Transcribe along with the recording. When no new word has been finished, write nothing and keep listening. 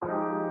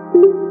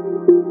Welcome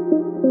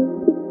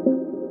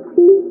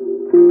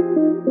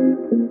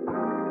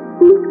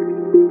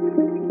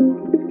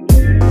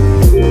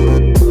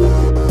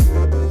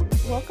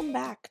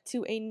back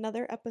to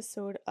another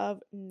episode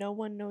of No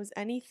One Knows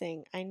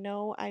Anything. I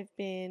know I've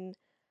been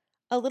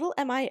a little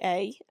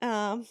MIA,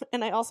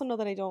 and I also know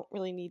that I don't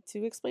really need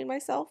to explain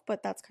myself,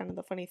 but that's kind of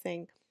the funny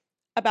thing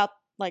about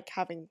like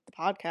having the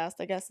podcast,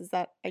 I guess, is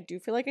that I do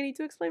feel like I need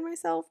to explain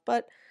myself,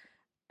 but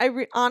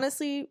I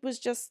honestly was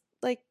just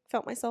like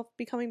felt myself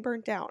becoming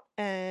burnt out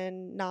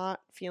and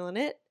not feeling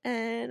it,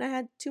 and I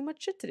had too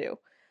much shit to do.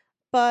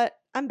 But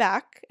I'm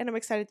back, and I'm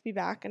excited to be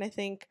back, and I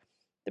think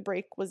the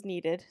break was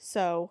needed.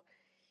 So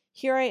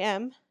here I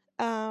am.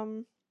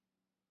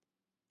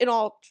 In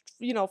all,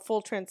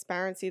 full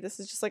transparency, this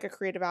is just like a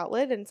creative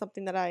outlet and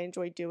something that I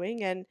enjoy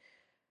doing, and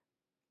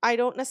I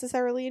don't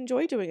necessarily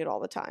enjoy doing it all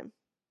the time.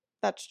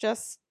 That's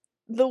just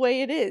the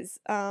way it is.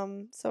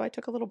 So I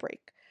took a little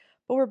break.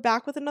 But we're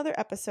back with another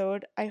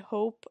episode. I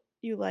hope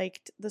you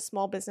liked the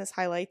small business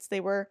highlights. They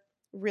were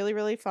really,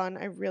 really fun.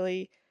 I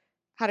really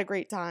had a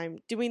great time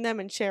doing them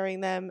and sharing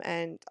them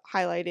and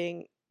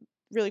highlighting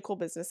really cool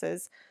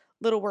businesses.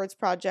 Little Words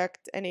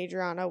Project and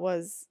Adriana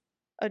was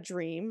a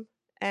dream.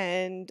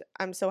 And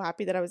I'm so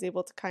happy that I was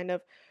able to kind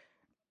of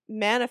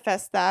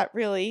manifest that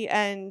really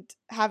and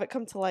have it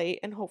come to light.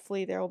 And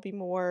hopefully there will be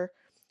more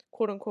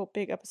quote unquote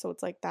big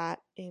episodes like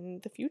that in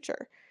the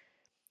future.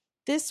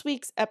 This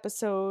week's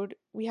episode,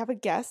 we have a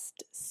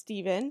guest,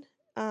 Steven,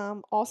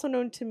 also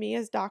known to me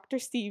as Dr.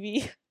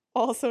 Stevie,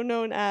 also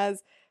known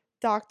as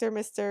Dr.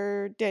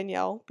 Mr.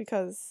 Danielle,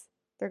 because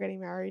they're getting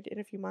married in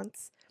a few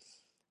months.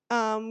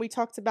 We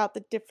talked about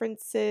the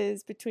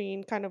differences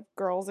between kind of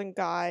girls and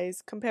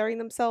guys comparing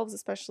themselves,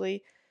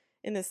 especially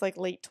in this like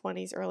late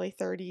 20s, early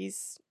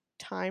 30s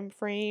time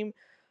frame,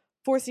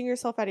 forcing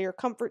yourself out of your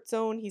comfort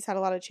zone. He's had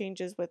a lot of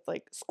changes with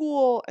like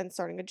school and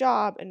starting a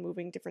job and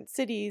moving different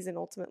cities and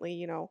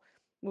ultimately,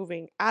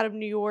 moving out of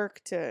New York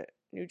to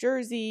New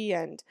Jersey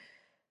and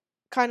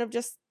kind of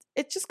it's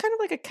just kind of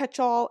like a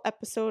catch-all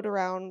episode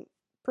around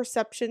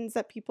perceptions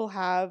that people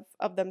have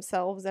of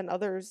themselves and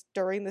others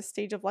during this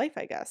stage of life,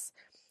 I guess.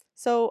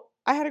 So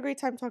I had a great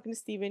time talking to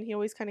Steven. He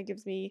always kind of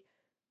gives me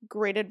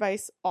great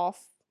advice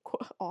off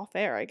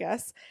air, I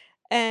guess,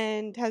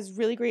 and has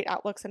really great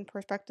outlooks and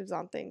perspectives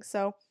on things.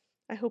 So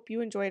I hope you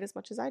enjoy it as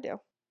much as I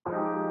do.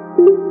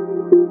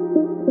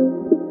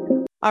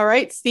 All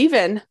right,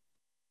 Steven,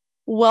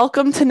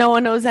 welcome to No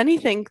One Knows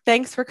Anything.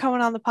 Thanks for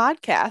coming on the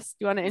podcast.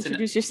 You want to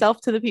introduce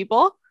yourself to the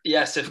people?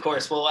 Yes, of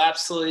course. Well,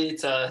 absolutely.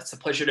 It's a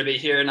pleasure to be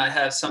here, and I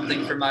have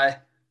something for my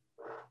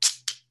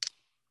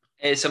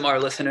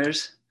ASMR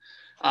listeners.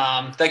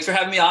 Thanks for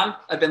having me on.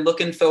 I've been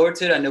looking forward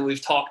to it. I know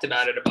we've talked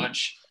about it a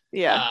bunch.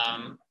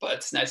 Yeah. But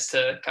it's nice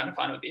to kind of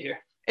finally be here.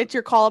 It's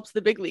your call up to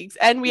the big leagues.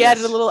 And we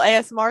added a little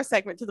ASMR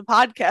segment to the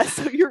podcast.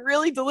 So you're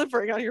really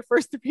delivering on your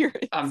first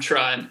appearance. I'm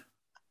trying.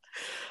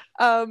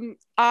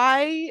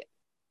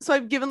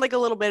 I've given like a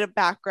little bit of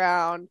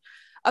background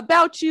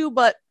about you,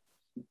 but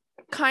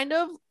kind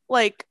of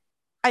like,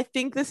 I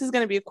think this is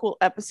going to be a cool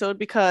episode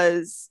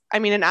because,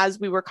 and as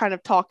we were kind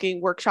of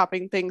talking,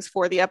 workshopping things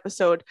for the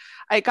episode,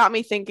 it got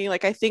me thinking,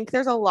 like, I think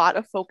there's a lot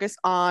of focus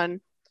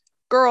on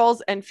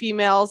girls and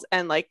females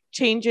and like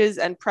changes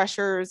and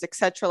pressures,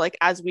 etc. like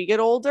as we get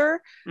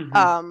older,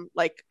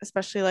 like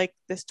especially like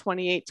this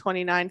 28,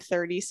 29,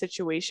 30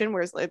 situation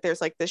where like,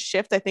 there's like this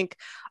shift. I think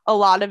a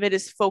lot of it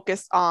is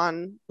focused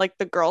on like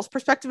the girl's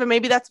perspective, and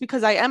maybe that's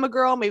because I am a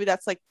girl, maybe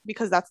that's like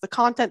because that's the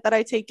content that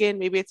I take in,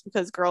 maybe it's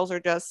because girls are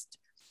just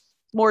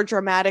more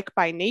dramatic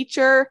by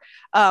nature,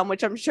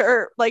 which I'm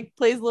sure like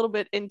plays a little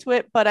bit into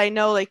it. But I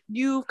know like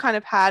you've kind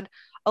of had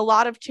a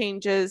lot of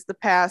changes the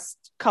past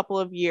couple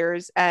of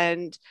years,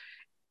 and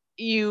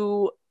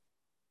you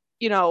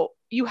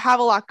have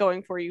a lot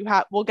going for you.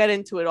 We'll get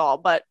into it all,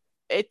 but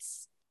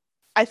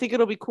I think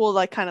it'll be cool to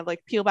like kind of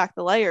like peel back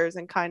the layers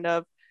and kind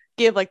of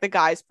give like the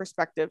guy's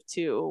perspective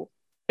to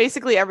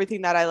basically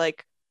everything that I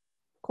like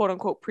quote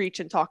unquote preach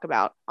and talk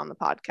about on the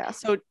podcast.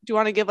 So do you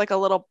want to give like a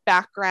little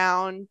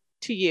background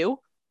to you?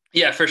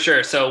 Yeah, for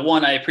sure. So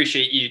one, I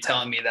appreciate you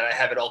telling me that I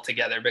have it all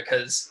together,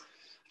 because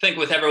I think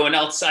with everyone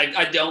else,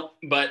 I don't,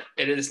 but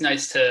it is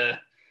nice to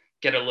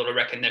get a little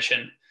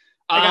recognition.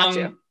 I got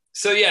you.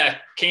 So yeah,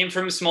 came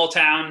from a small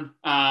town.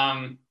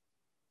 I'm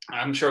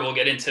sure we'll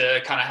get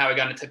into kind of how I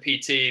got into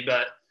PT,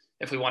 but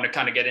if we want to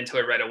kind of get into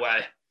it right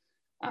away,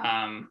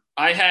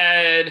 I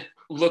had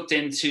looked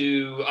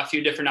into a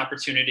few different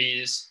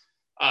opportunities.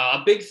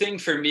 A big thing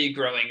for me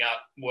growing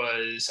up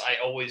was I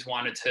always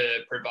wanted to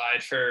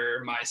provide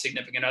for my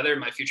significant other,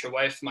 my future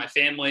wife, my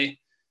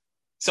family.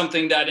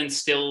 Something that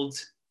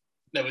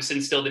was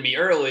instilled in me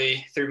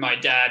early through my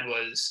dad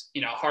was,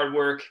 hard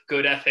work,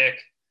 good ethic,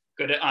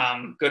 good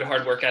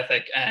hard work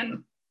ethic,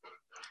 and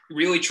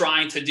really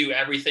trying to do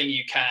everything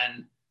you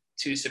can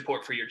to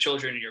support for your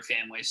children and your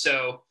family.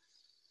 So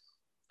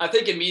I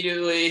think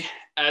immediately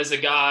as a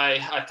guy,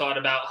 I thought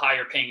about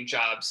higher paying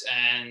jobs,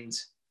 and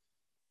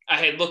I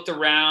had looked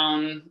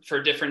around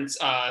for different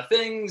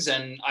things,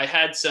 and I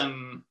had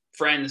some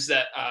friends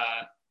that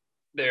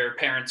their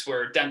parents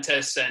were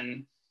dentists,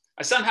 and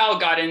I somehow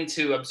got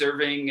into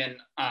observing and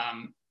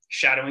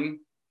shadowing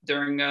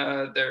during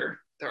their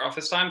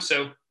office time.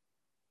 So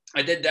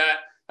I did that.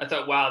 I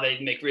thought, wow, they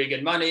make really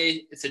good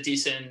money. It's a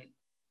decent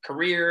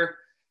career.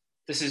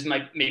 This is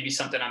maybe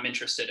something I'm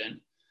interested in.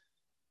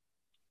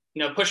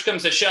 You know, push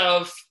comes to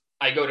shove.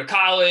 I go to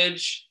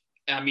college.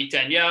 I meet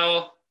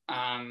Danielle.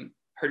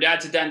 Her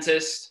dad's a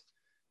dentist.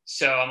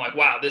 So I'm like,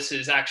 wow, this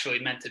is actually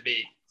meant to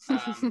be.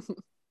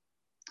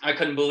 I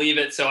couldn't believe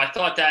it. So I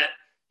thought that,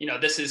 you know,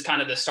 this is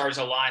kind of the stars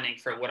aligning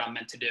for what I'm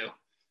meant to do.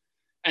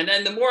 And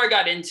then the more I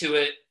got into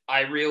it,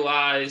 I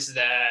realized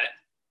that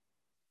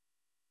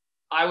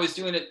I was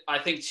doing it, I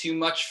think, too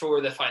much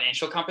for the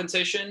financial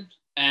compensation.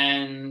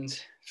 And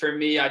for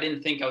me, I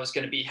didn't think I was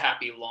going to be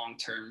happy long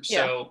term.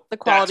 So the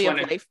quality of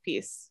life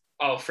piece.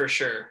 Oh, for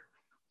sure.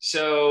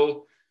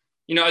 So,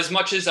 you know, as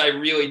much as I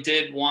really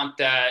did want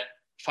that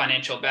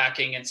financial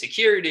backing and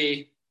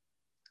security,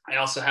 I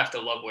also have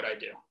to love what I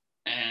do.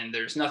 And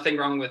there's nothing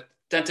wrong with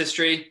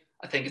dentistry.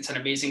 I think it's an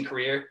amazing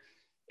career.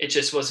 It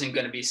just wasn't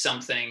going to be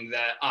something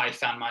that I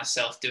found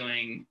myself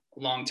doing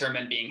long-term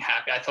and being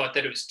happy. I thought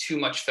that it was too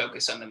much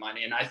focus on the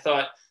money. And I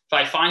thought if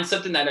I find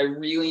something that I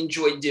really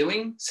enjoy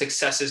doing,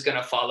 success is going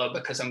to follow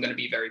because I'm going to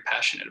be very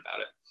passionate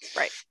about it.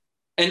 Right.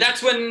 And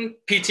that's when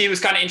PT was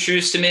kind of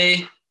introduced to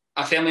me.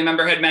 A family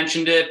member had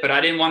mentioned it, but I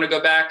didn't want to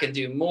go back and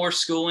do more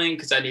schooling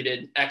because I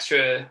needed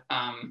extra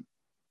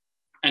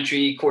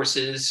entry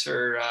courses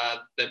for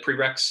the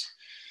prereqs.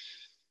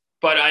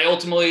 But I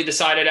ultimately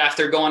decided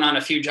after going on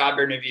a few job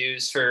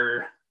interviews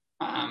for,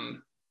 it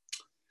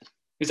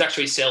was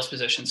actually sales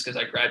positions because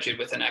I graduated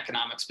with an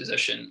economics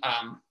position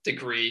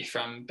degree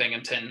from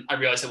Binghamton. I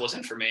realized it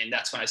wasn't for me. And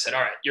that's when I said,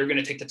 all right, you're going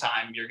to take the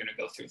time. You're going to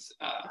go through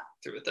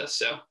with this.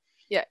 So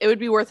yeah, it would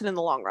be worth it in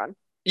the long run.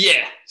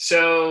 Yeah.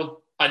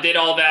 So I did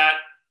all that.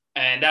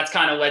 And that's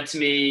kind of led to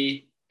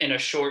me in a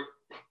short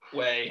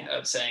way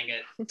of saying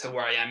it to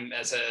where I am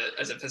as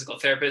a physical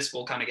therapist.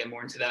 We'll kind of get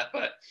more into that.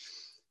 But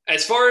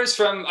as far as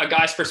from a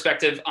guy's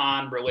perspective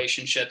on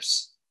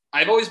relationships,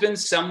 I've always been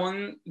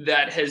someone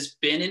that has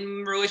been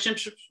in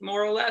relationships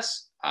more or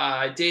less.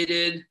 I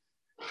dated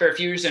for a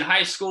few years in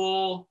high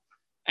school.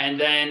 And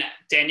then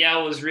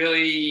Danielle was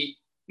really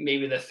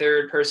maybe the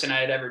third person I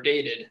had ever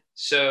dated.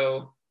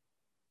 So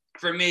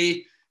for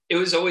me, it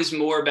was always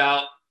more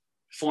about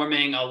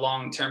forming a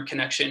long-term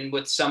connection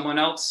with someone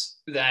else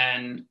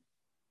than,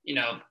 you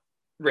know,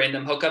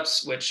 random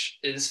hookups, which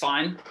is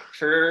fine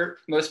for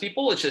most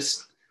people. It's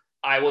just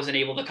I wasn't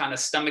able to kind of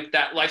stomach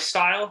that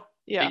lifestyle.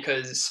 Yeah.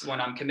 Because when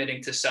I'm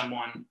committing to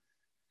someone,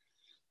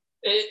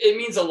 it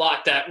means a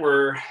lot that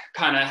we're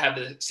kind of have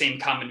the same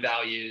common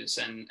values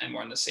and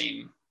we're on the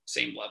same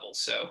level.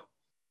 So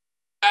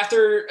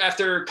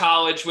after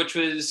college,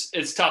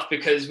 it's tough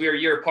because we were a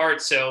year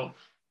apart. So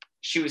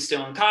she was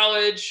still in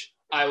college.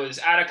 I was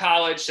out of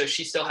college. So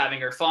she's still having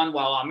her fun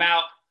while I'm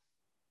out.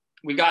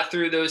 We got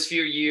through those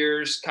few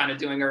years kind of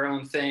doing our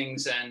own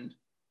things. And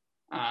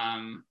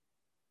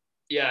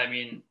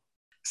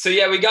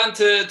we got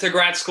into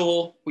grad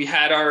school. We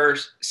had our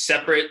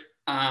separate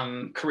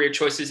career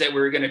choices that we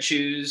were going to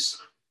choose.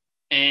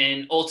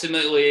 And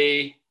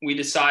ultimately, we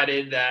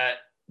decided that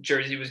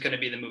Jersey was going to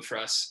be the move for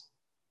us.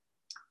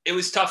 It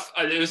was tough.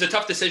 It was a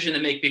tough decision to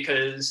make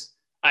because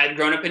I had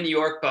grown up in New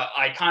York, but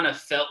I kind of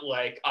felt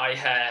like I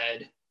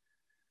had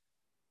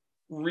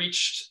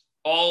reached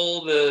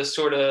all the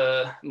sort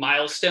of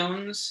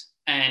milestones.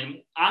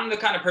 And I'm the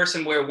kind of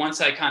person where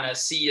once I kind of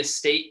see a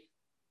state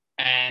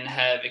and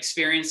have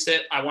experienced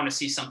it, I want to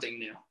see something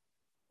new,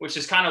 which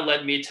has kind of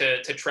led me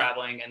to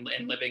traveling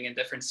and living in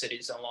different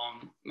cities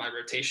along my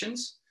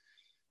rotations.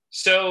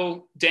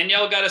 So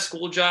Danielle got a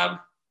school job.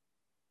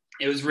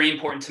 It was really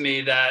important to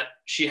me that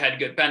she had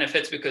good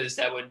benefits because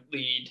that would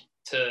lead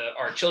to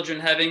our children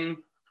having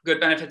good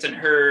benefits and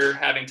her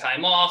having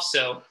time off.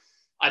 So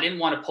I didn't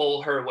want to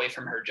pull her away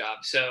from her job.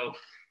 So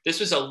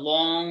this was a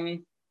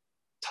long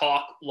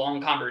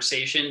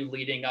conversation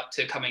leading up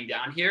to coming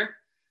down here.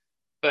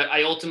 But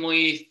I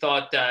ultimately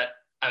thought that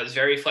I was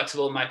very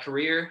flexible in my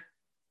career,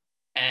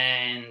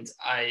 and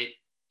I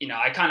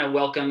kind of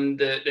welcomed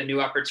the new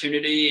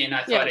opportunity, and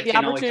I thought it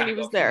can only kind of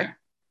go from there.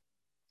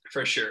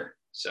 For sure.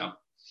 So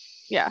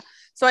yeah.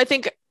 So I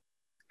think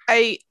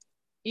I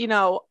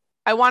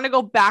want to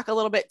go back a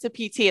little bit to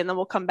PT, and then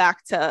we'll come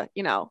back to,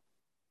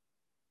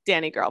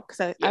 Danny girl,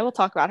 because I will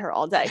talk about her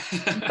all day.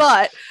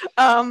 But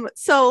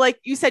so like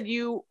you said,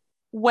 you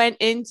went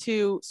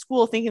into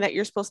school thinking that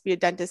you're supposed to be a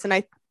dentist, and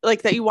I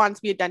like that you wanted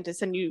to be a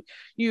dentist, and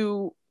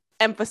you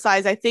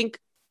emphasize, I think,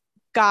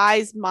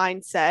 guys'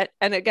 mindset,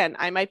 and again,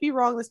 I might be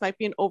wrong, this might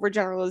be an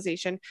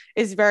overgeneralization,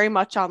 is very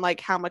much on like,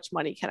 how much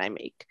money can I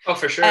make? Oh,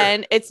 for sure.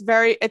 And it's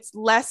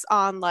less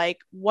on like,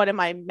 what am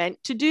I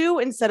meant to do,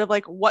 instead of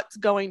like, what's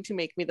going to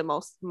make me the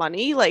most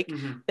money. Like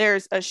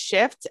there's a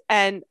shift,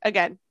 and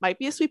again, might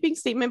be a sweeping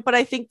statement, but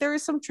I think there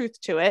is some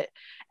truth to it.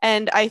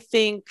 And I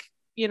think,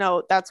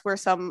 that's where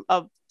some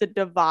of the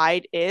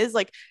divide is.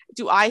 Like,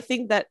 do I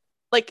think that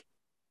like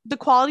the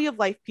quality of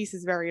life piece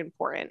is very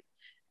important.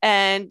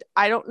 And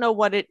I don't know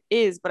what it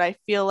is, but I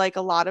feel like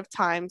a lot of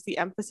times the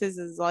emphasis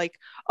is like,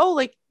 oh,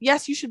 like,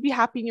 yes, you should be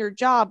happy in your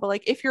job, but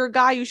like if you're a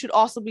guy, you should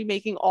also be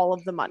making all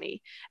of the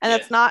money. And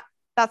Yeah.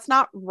 that's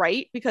not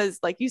right, because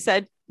like you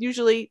said,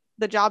 usually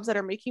the jobs that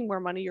are making more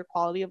money, your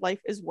quality of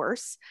life is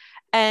worse.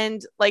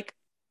 And like,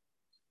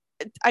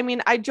 I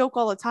mean, I joke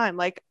all the time.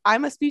 Like,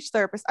 I'm a speech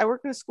therapist. I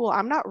work in a school.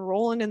 I'm not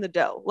rolling in the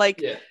dough. Like,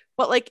 Yeah.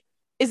 but like,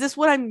 is this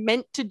what I'm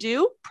meant to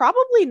do?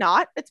 Probably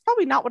not. It's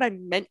probably not what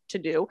I'm meant to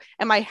do.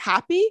 Am I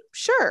happy?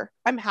 Sure.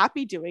 I'm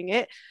happy doing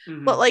it.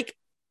 But Hmm. like,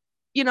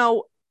 you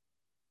know,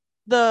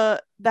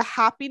 the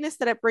happiness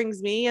that it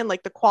brings me and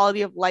like the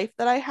quality of life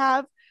that I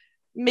have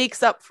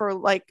makes up for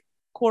like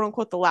quote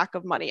unquote the lack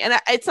of money. And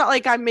it's not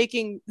like I'm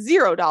making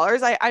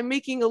 $0. I'm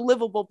making a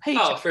livable Oh,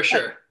 paycheck. for But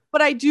sure.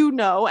 but I do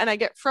know, and I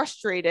get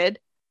frustrated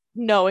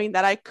knowing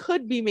that I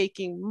could be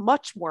making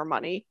much more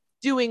money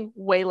doing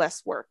way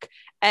less work.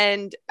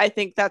 And I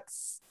think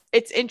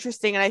it's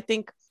interesting. And I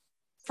think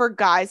for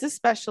guys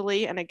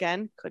especially, and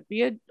again, could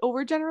be an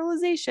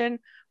overgeneralization,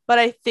 but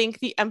I think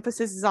the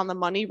emphasis is on the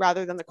money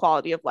rather than the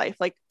quality of life,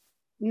 like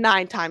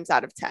 9 times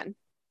out of 10.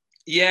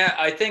 Yeah,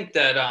 I think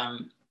that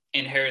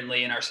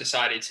inherently in our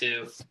society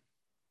too,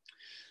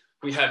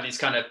 we have these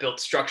kind of built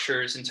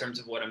structures in terms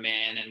of what a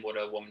man and what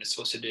a woman is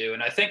supposed to do.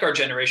 And I think our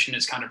generation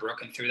has kind of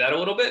broken through that a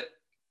little bit.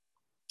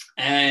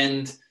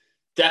 And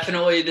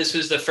definitely, this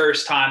was the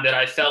first time that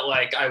I felt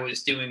like I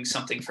was doing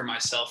something for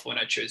myself when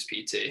I chose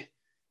PT.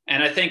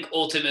 And I think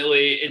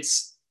ultimately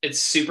it's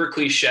super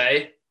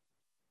cliche,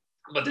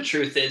 but the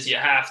truth is you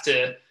have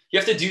to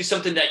do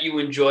something that you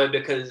enjoy,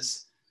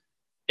 because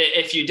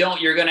if you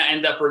don't, you're going to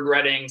end up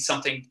regretting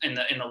something in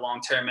the long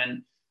term.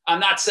 And I'm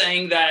not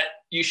saying that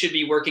you should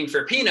be working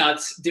for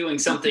peanuts doing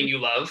something you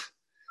love,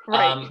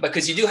 Right.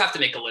 because you do have to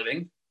make a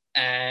living.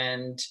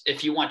 And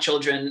if you want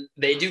children,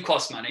 they do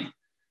cost money,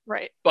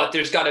 Right. but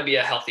there's got to be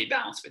a healthy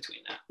balance between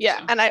that. Yeah.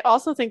 So, And I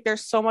also think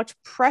there's so much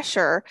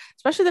pressure,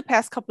 especially the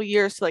past couple of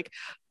years, to like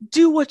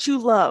do what you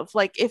love.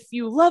 Like if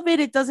you love it,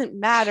 it doesn't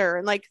matter.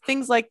 And like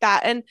things like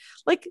that. And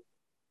like,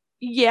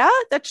 yeah,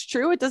 that's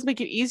true. It does make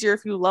it easier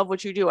if you love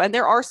what you do. And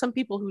there are some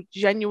people who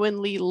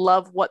genuinely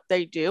love what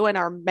they do and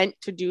are meant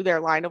to do their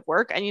line of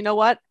work. And you know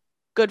what?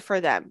 Good for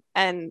them.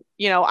 And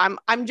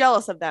I'm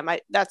jealous of them.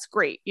 That's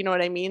great. You know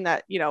what I mean?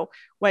 That,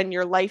 when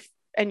your life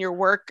and your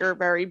work are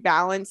very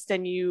balanced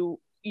and you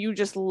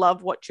just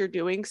love what you're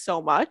doing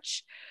so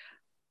much.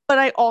 But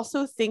I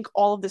also think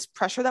all of this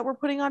pressure that we're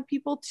putting on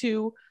people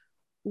to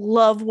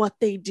love what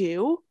they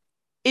do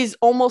is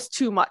almost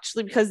too much,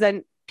 because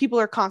then people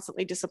are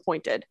constantly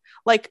disappointed.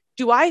 Like,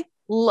 do I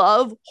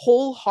love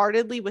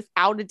wholeheartedly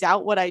without a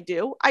doubt what I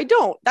do? I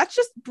don't. That's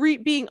just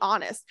being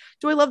honest.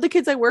 Do I love the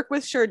kids I work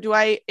with? Sure. Do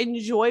I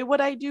enjoy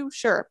what I do?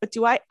 Sure. But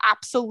do I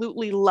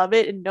absolutely love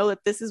it and know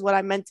that this is what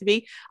I'm meant to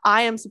be?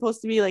 I am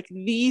supposed to be like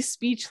the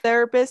speech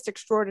therapist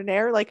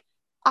extraordinaire. Like,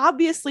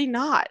 obviously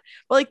not.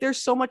 But like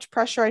there's so much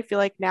pressure, I feel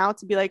like, now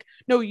to be like,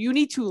 no, you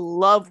need to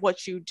love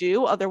what you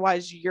do,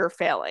 otherwise you're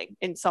failing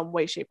in some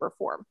way, shape, or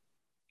form.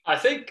 I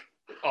think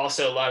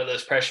also a lot of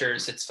those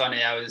pressures, it's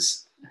funny, I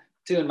was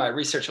doing my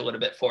research a little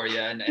bit for you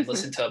and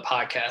listened to a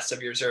podcast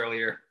of yours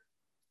earlier.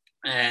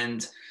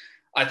 And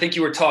I think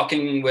you were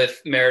talking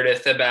with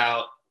Meredith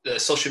about the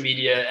social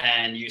media,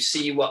 and you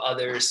see what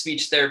other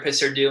speech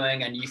therapists are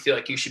doing and you feel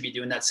like you should be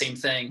doing that same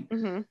thing.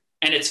 Mm-hmm.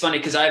 And it's funny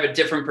because I have a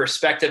different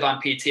perspective on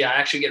PT. I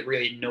actually get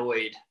really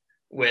annoyed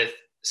with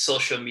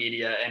social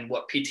media and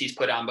what PTs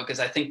put on, because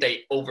I think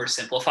they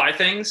oversimplify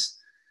things.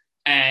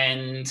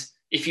 And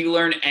if you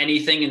learn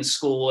anything in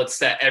school, it's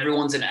that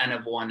everyone's an N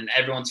of one and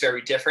everyone's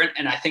very different.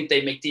 And I think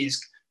they make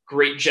these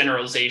great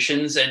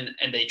generalizations, and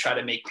they try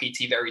to make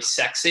PT very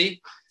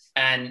sexy.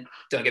 And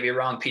don't get me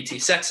wrong,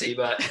 PT sexy,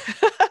 but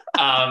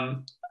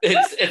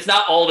it's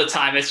not all the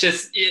time. It's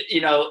just,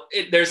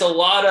 there's a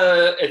lot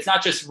of, it's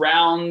not just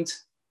round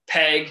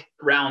peg,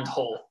 round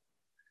hole.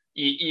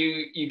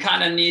 You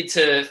kind of need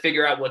to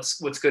figure out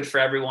what's good for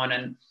everyone.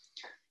 And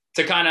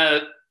to kind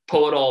of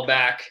pull it all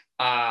back,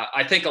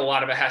 I think a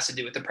lot of it has to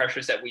do with the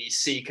pressures that we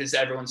see, because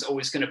everyone's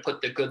always going to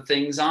put the good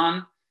things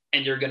on,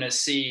 and you're going to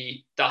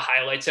see the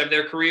highlights of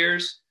their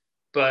careers.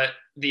 But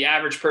the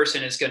average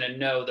person is going to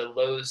know the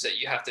lows that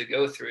you have to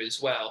go through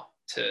as well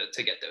to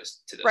get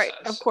those to those Right,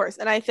 highs. of course.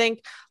 And I think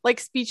like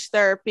speech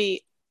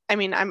therapy, I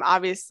mean, I'm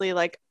obviously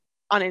like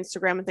on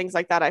Instagram and things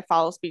like that. I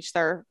follow speech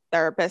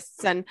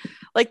therapists, and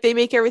like they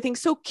make everything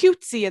so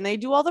cutesy, and they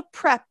do all the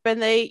prep,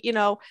 and they,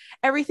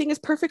 everything is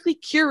perfectly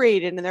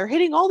curated, and they're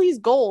hitting all these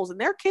goals,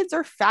 and their kids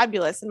are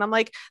fabulous. And I'm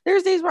like,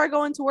 there's days where I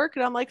go into work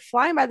and I'm like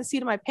flying by the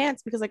seat of my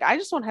pants, because like I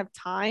just don't have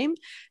time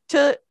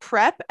to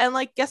prep. And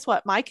like, guess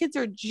what? My kids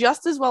are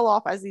just as well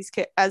off as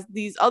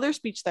these other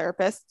speech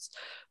therapists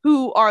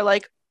who are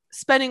like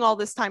spending all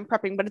this time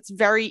prepping. But it's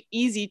very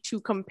easy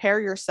to compare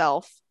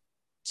yourself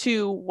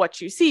to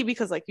what you see,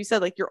 because like you said,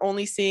 like you're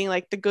only seeing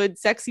like the good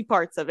sexy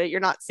parts of it.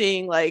 You're not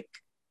seeing like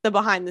the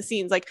behind the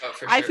scenes. Like, Oh,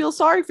 for I sure. feel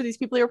sorry for these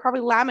people who are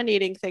probably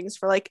laminating things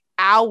for like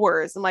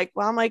hours, and like,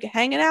 well, I'm like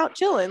hanging out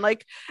chilling,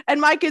 like,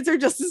 and my kids are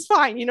just as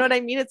fine. You know what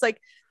I mean? It's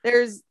like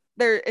there's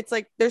it's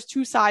like there's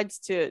two sides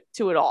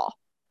to it all.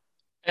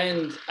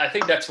 And I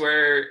think that's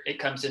where it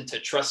comes into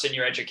trust in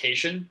your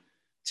education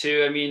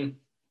too. I mean,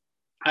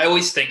 I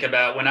always think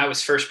about when I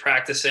was first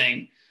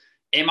practicing,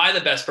 am I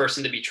the best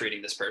person to be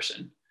treating this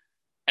person?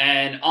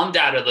 And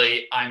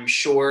undoubtedly, I'm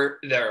sure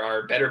there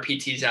are better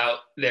PTs out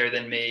there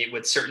than me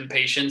with certain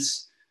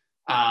patients.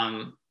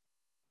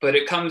 But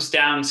it comes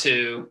down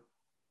to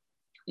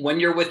when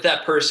you're with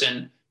that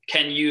person,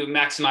 can you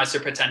maximize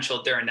their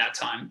potential during that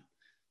time?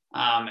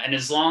 And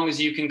as long as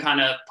you can kind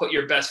of put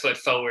your best foot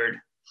forward,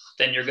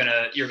 then you're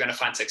gonna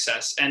find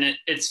success. And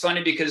it's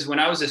funny because when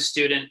I was a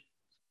student,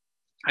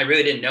 I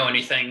really didn't know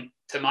anything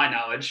to my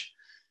knowledge.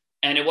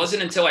 And it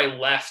wasn't until I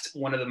left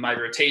one of my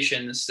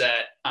rotations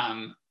that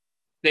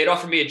they'd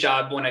offered me a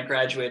job when I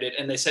graduated.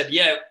 And they said,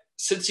 yeah,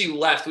 since you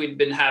left, we'd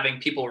been having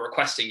people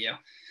requesting you.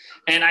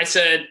 And I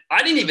said,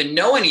 I didn't even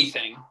know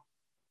anything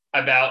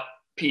about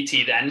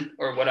PT then,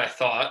 or what I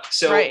thought.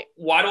 So Right.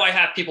 Why do I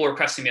have people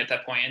requesting me at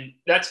that point? And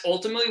that's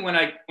ultimately when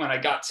I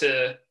got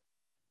to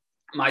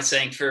my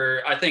saying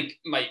for, I think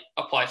might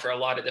apply for a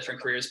lot of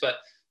different careers, but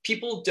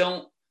people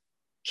don't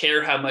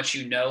care how much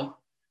you know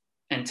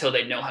until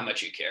they know how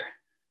much you care.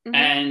 Mm-hmm.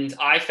 And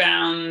I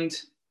found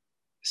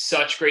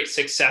such great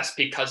success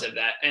because of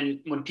that.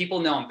 And when people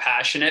know I'm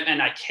passionate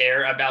and I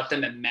care about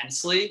them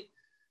immensely,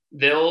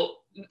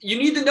 you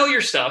need to know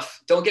your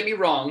stuff. Don't get me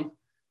wrong,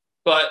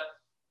 but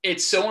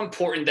it's so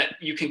important that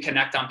you can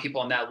connect on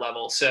people on that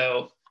level.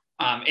 So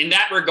in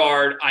that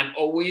regard, I'm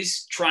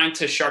always trying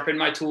to sharpen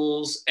my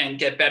tools and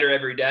get better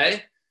every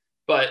day.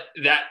 But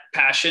that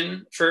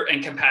passion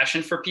and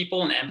compassion for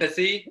people and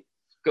empathy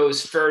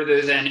goes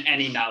further than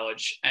any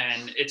knowledge.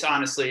 And it's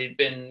honestly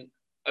been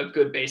a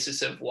good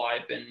basis of why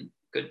I've been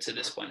good to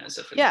this point as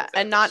a physical therapist.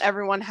 And not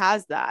everyone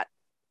has that.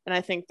 And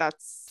I think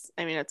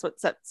it's what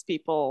sets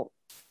people,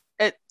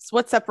 it's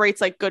what separates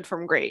like good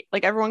from great.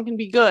 Like everyone can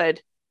be good,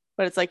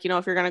 but it's like,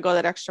 if you're going to go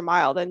that extra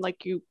mile, then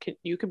like you can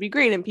be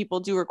great, and people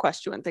do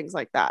request you and things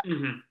like that.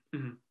 Mm-hmm.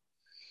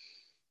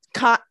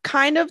 Mm-hmm.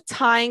 Kind of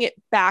tying it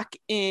back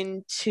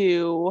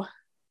into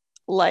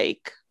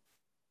like,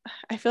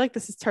 I feel like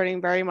this is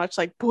turning very much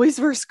like boys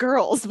versus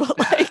girls, but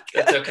like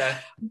that's okay.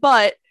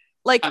 But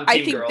like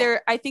I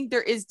think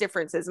there is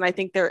differences, and I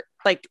think there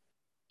like,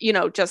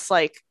 just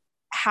like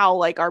how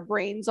like our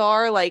brains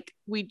are, like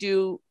we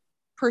do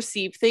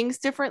perceive things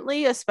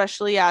differently,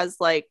 especially as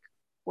like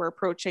we're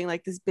approaching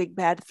like this big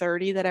bad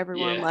 30 that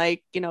everyone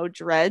like,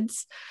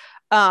 dreads.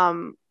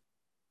 And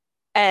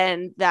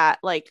that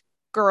like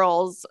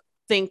girls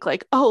think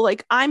like, oh,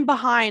 like I'm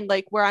behind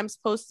like where I'm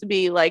supposed to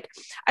be. Like,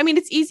 I mean,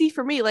 it's easy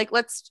for me. Like,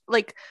 let's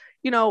like,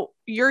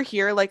 you're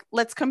here. Like,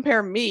 let's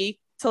compare me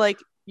to like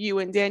you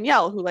and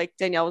Danielle, who like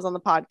Danielle was on the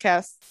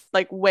podcast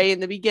like way in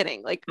the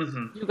beginning. Like,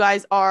 mm-hmm. You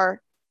guys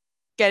are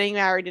getting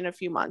married in a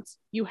few months.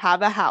 You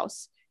have a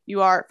house.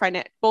 You are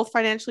both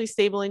financially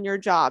stable in your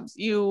jobs.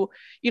 You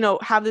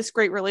have this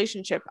great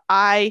relationship.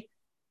 I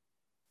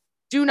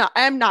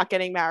am not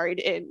getting married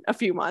in a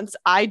few months.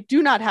 I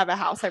do not have a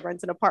house. I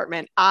rent an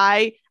apartment.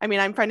 I mean,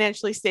 I'm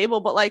financially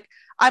stable, but like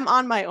I'm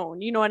on my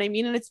own, you know what I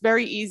mean? And it's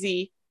very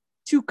easy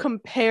to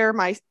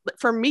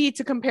for me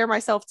to compare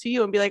myself to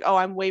you and be like, oh,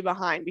 I'm way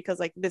behind because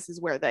like this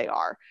is where they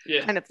are,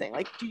 kind of thing.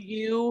 Like, do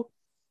you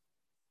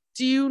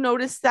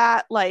notice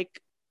that? Like,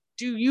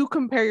 do you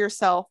compare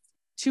yourself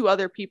to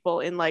other people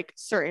in like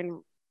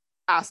certain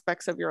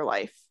aspects of your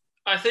life?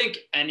 I think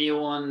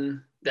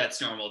anyone that's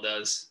normal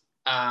does.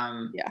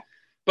 Yeah.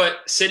 But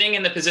sitting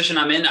in the position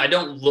I'm in, I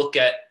don't look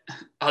at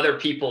other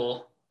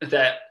people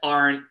that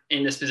aren't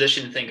in this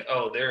position and think,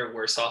 oh, they're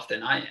worse off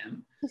than I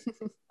am.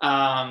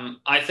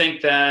 I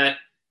think that,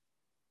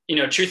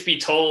 truth be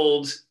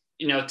told,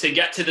 to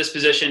get to this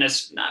position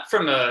is not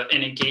from an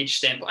engaged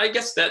standpoint. I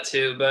guess that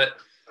too, but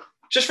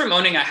just from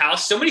owning a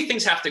house, so many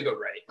things have to go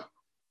right.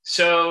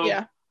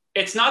 So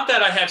It's not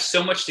that I have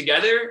so much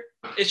together.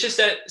 It's just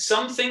that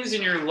some things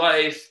in your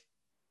life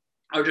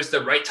are just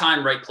the right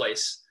time, right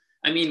place.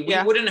 I mean,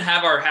 we wouldn't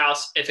have our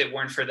house if it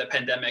weren't for the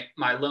pandemic.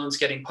 My loan's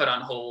getting put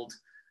on hold.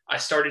 I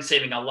started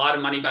saving a lot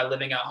of money by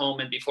living at home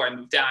and before I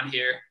moved down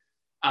here.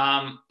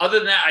 Other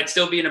than that, I'd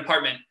still be in an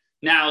apartment.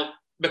 Now,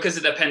 because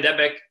of the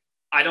pandemic,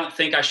 I don't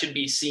think I should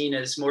be seen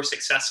as more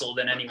successful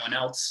than anyone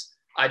else.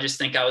 I just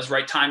think I was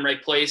right time,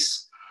 right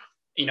place.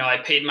 I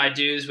paid my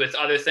dues with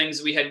other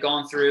things we had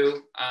gone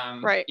through.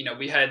 Right.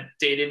 We had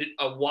dated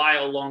a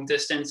while long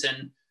distance,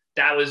 and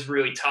that was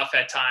really tough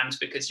at times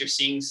because you're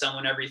seeing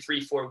someone every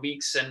 3-4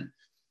 weeks. And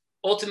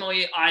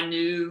ultimately I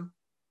knew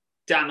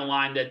down the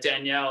line that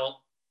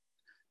Danielle,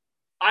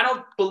 I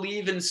don't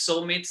believe in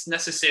soulmates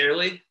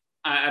necessarily.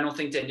 I don't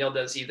think Danielle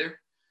does either,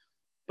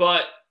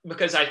 but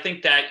because I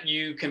think that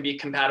you can be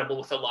compatible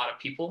with a lot of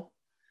people,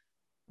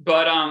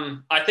 but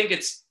I think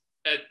it's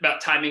about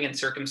timing and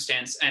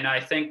circumstance. And I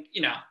think,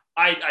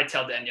 I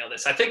tell Danielle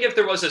this, I think if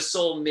there was a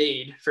soul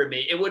made for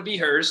me, it would be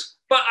hers.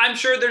 But I'm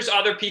sure there's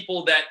other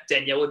people that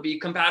Danielle would be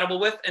compatible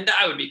with and that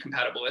I would be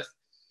compatible with.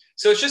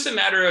 So it's just a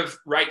matter of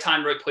right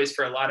time, right place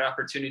for a lot of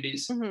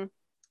opportunities. Mm-hmm.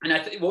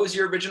 And what was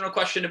your original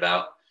question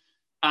about?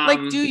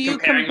 Like, do you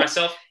comparing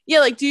myself? Yeah,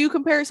 like, do you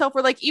compare yourself,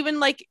 or like even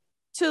like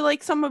to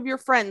like some of your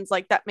friends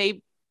like that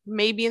may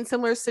be in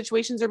similar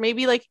situations, or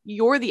maybe like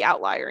you're the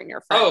outlier in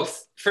your Oh,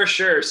 friends? for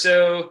sure.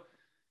 So,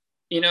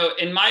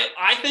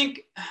 I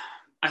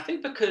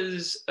think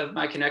because of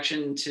my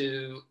connection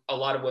to a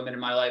lot of women in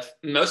my life,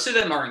 most of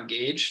them are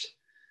engaged.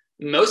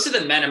 Most of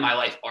the men in my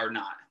life are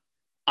not.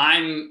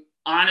 I'm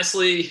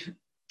honestly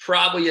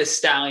probably a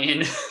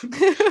stallion,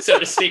 so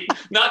to speak.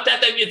 Not that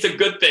it's a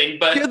good thing,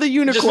 but You're the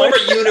just more unicorn.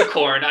 of a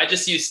unicorn. I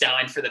just use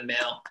stallion for the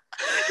male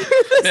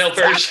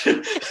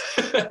version.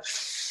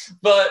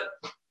 But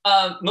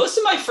most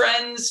of my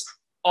friends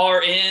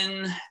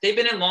they've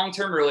been in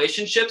long-term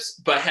relationships,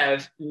 but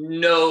have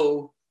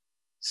no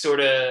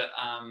sort of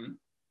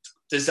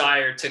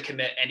desire to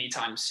commit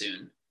anytime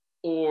soon,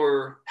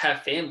 or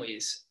have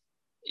families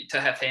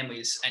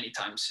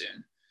anytime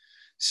soon.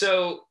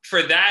 So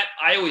for that,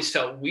 I always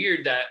felt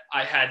weird that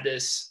I had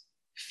this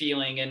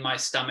feeling in my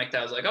stomach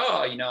that was like,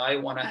 oh, I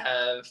want to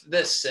have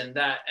this and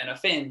that and a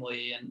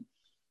family,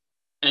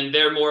 and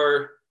they're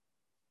more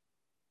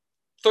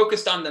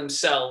focused on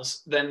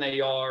themselves than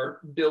they are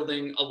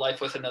building a life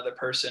with another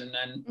person.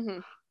 And Mm-hmm.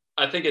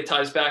 I think it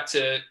ties back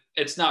to,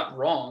 it's not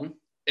wrong.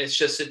 It's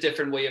just a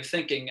different way of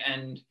thinking.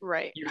 And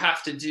Right. you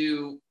have to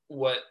do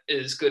what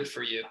is good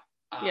for you.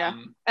 Yeah.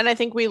 And I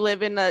think we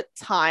live in a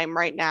time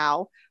right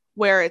now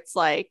where it's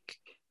like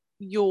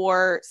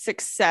your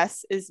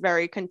success is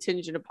very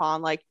contingent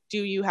upon like,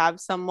 do you have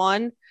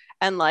someone,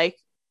 and like,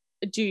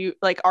 do you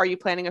like, are you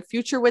planning a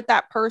future with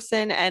that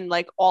person, and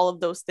like all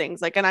of those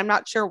things. Like, and I'm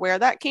not sure where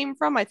that came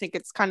from. I think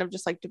it's kind of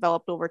just like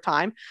developed over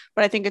time,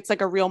 but I think it's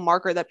like a real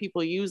marker that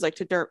people use like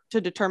to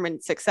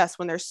determine success,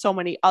 when there's so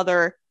many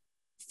other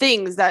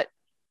things that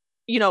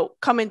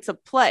come into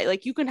play.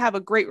 Like, you can have a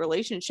great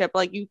relationship,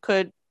 like you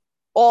could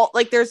all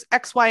like there's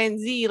X, Y, and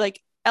Z like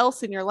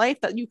else in your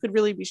life that you could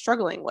really be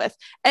struggling with,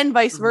 and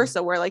vice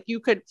versa, where like you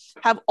could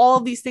have all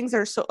of these things that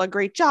are so a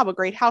great job, a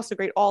great house, a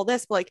great all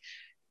this, but like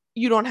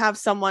you don't have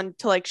someone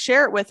to like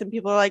share it with, and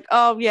people are like,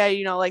 oh yeah,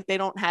 like they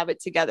don't have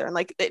it together, and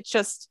like it's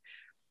just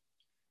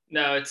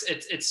no,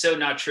 it's so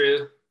not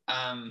true.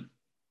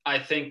 I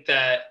think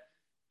that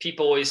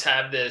people always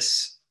have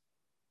this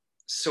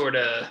sort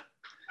of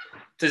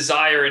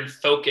desire and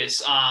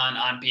focus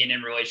on being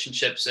in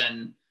relationships,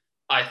 and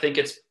I think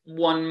it's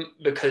one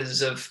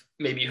because of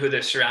maybe who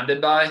they're surrounded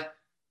by.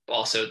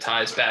 Also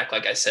ties back,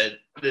 like I said,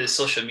 the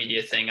social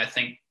media thing. I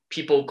think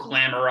people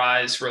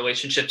glamorize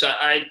relationships.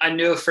 I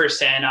know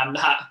firsthand. I'm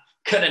not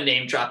gonna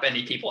name drop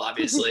any people,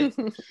 obviously,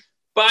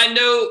 but I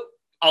know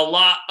a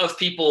lot of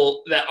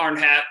people that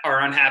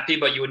are unhappy,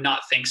 but you would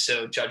not think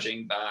so,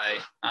 judging by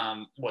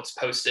what's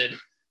posted.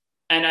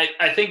 And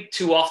I think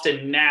too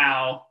often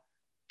now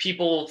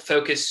people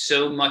focus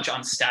so much on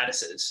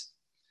statuses.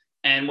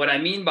 And what I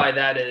mean by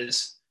that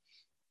is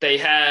they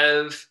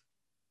get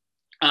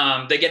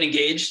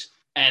engaged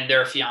and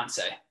they're a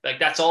fiance. Like,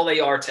 that's all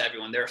they are to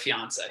everyone. They're a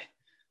fiance.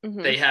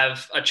 Mm-hmm. They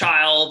have a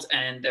child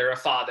and they're a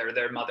father,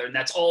 their mother, and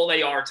that's all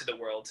they are to the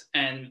world.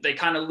 And they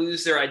kind of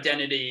lose their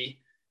identity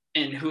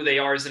in who they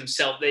are as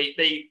themselves.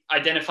 They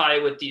identify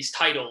with these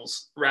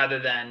titles rather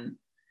than,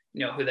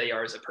 who they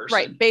are as a person.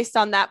 Right. Based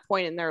on that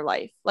point in their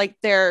life. Like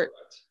they're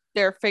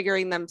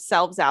figuring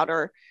themselves out,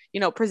 or,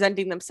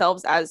 presenting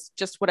themselves as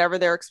just whatever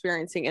they're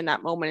experiencing in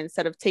that moment,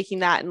 instead of taking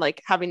that and like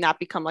having that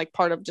become like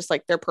part of just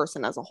like their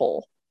person as a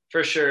whole.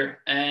 For sure.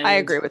 And I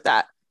agree with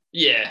that.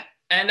 Yeah.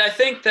 And I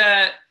think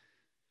that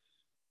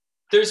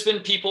there's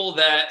been people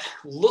that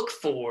look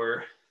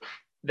for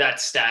that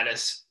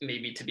status,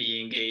 maybe to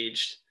be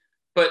engaged,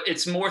 but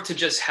it's more to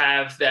just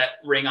have that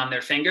ring on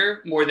their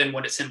finger more than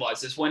what it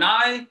symbolizes. When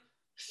I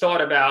thought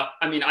about,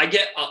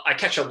 I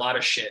catch a lot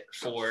of shit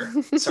for,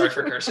 sorry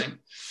for cursing.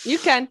 You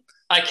can.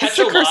 I catch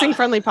a cursing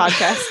friendly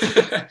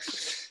podcast.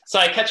 So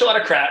I catch a lot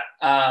of crap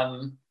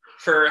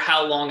for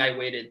how long I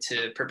waited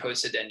to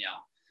propose to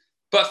Danielle.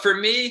 But for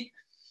me,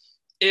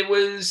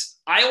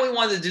 I only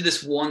wanted to do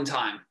this one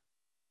time.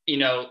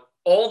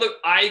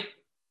 I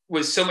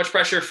was so much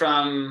pressure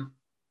from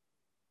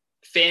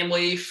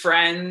family,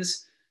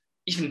 friends,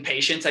 even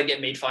patients. I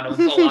get made fun of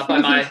a lot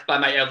by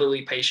my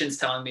elderly patients,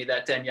 telling me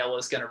that Danielle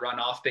was going to run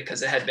off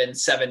because it had been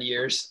 7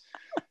 years.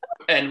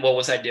 And what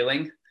was I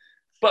doing?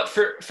 But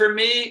for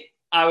me,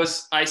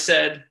 I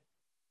said,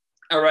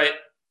 all right,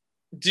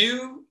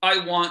 do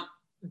I want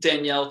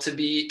Danielle to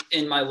be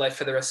in my life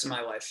for the rest of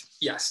my life?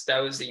 Yes, that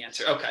was the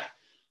answer. Okay.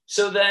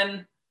 So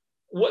then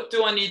what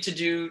do I need to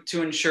do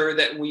to ensure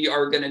that we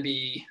are going to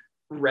be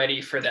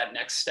ready for that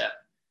next step?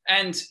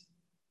 And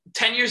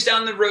 10 years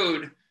down the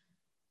road,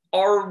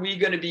 are we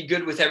going to be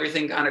good with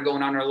everything kind of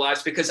going on in our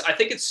lives? Because I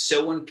think it's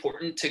so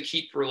important to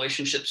keep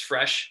relationships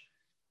fresh.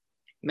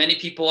 Many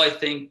people, I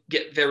think,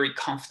 get very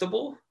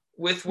comfortable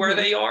with where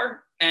they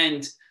are.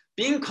 And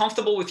being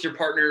comfortable with your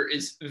partner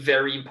is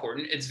very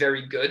important. It's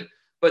very good.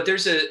 But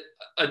there's a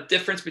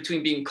difference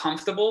between being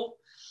comfortable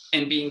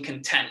and being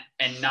content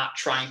and not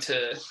trying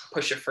to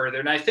push it further.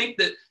 And I think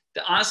that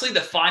honestly,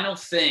 the final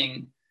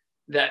thing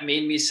that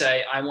made me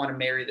say, I want to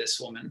marry this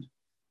woman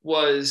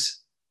was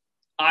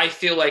I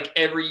feel like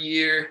every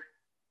year,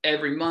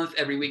 every month,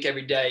 every week,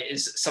 every day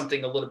is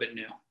something a little bit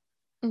new.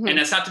 Mm-hmm. And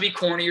that's not to be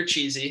corny or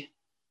cheesy,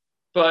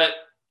 but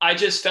I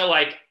just felt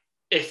like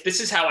if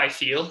this is how I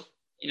feel,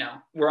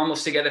 we're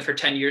almost together for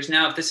 10 years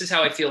now. If this is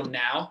how I feel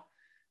now,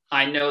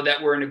 I know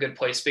that we're in a good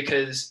place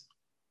because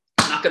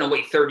I'm not going to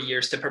wait 30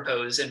 years to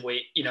propose and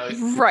wait,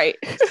 Right.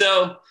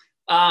 So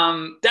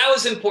that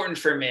was important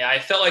for me. I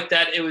felt like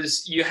that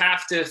you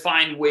have to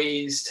find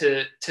ways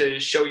to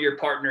show your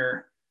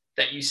partner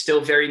that you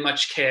still very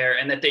much care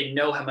and that they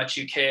know how much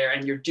you care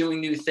and you're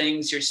doing new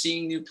things, you're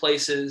seeing new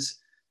places,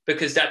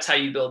 because that's how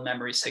you build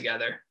memories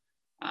together,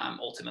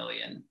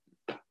 ultimately. And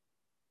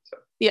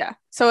yeah.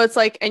 So it's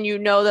like, and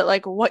that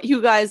like what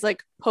you guys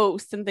like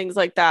post and things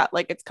like that,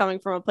 like it's coming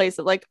from a place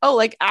of like, oh,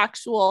 like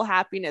actual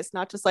happiness,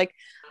 not just like,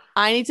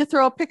 I need to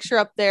throw a picture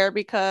up there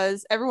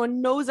because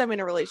everyone knows I'm in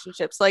a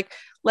relationship. So like,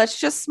 let's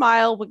just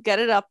smile, we'll get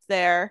it up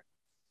there.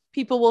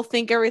 People will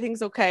think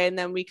everything's okay. And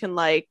then we can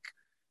like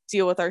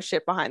deal with our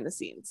shit behind the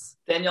scenes.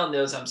 Danielle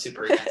knows I'm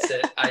super against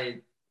it.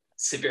 I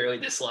severely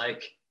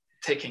dislike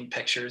taking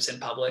pictures in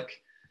public.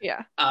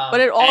 Yeah. But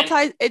it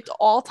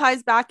all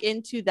ties back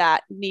into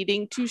that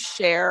needing to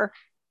share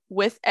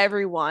with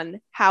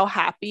everyone how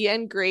happy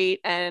and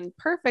great and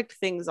perfect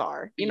things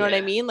are. You know what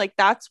I mean? Like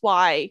that's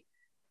why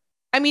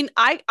I mean,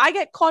 I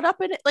get caught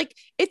up in it. Like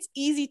it's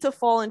easy to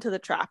fall into the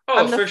trap. Oh,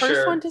 I'm the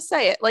first one to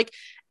say it. Like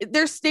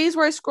there's days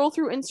where I scroll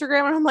through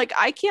Instagram and I'm like,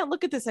 I can't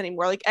look at this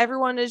anymore. Like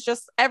everyone's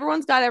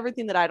got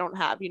everything that I don't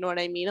have. You know what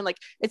I mean? And like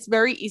it's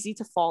very easy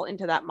to fall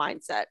into that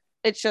mindset.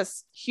 It's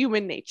just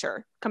human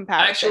nature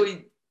comparison. I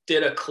actually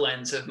did a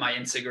cleanse of my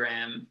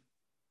Instagram.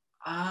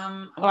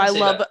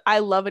 I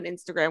love an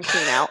Instagram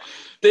clean out.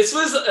 This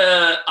was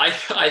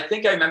I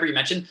think I remember you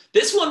mentioned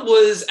this one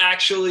was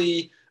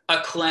actually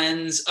a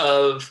cleanse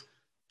of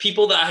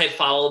people that I had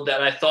followed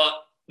that I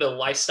thought the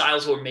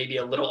lifestyles were maybe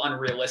a little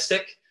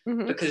unrealistic,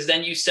 because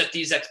then you set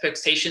these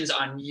expectations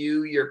on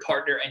you, your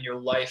partner, and your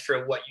life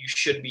for what you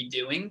should be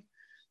doing.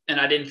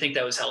 And I didn't think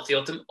that was healthy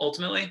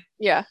ultimately.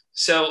 Yeah.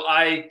 So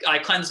I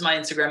cleansed my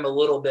Instagram a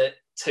little bit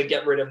to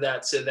get rid of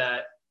that so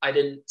that I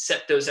didn't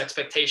set those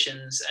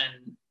expectations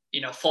and,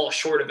 fall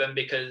short of them,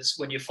 because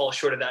when you fall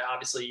short of that,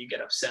 obviously you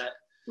get upset.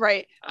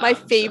 Right. My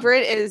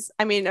favorite is,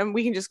 I mean, and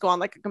we can just go on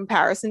like a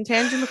comparison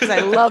tangent because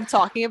I love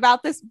talking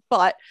about this,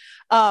 but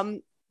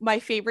my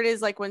favorite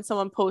is like when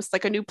someone posts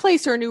like a new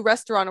place or a new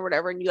restaurant or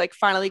whatever, and you like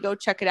finally go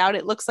check it out.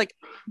 It looks like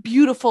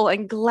beautiful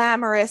and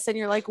glamorous. And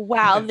you're like,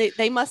 wow,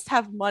 they must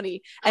have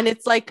money. And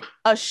it's like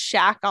a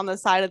shack on the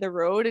side of the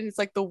road. And it's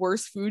like the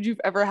worst food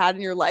you've ever had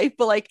in your life.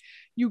 But like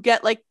you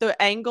get like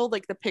the angle,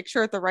 like the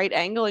picture at the right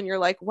angle. And you're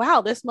like,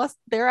 wow,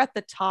 they're at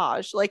the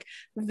Taj. Like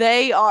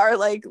they are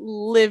like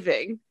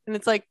living. And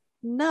it's like,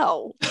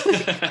 no.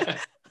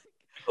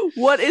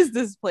 What is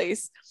this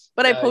place?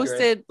 But I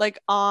posted like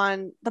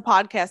on the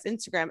podcast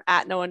Instagram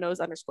at no one knows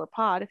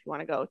 _pod if you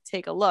want to go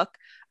take a look.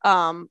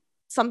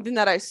 Something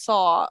that I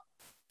saw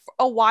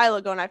a while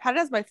ago, and I've had it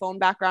as my phone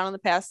background in the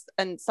past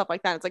and stuff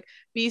like that. It's like,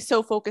 be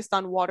so focused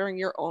on watering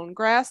your own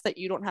grass that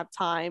you don't have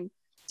time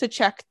to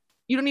check.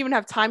 You don't even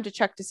have time to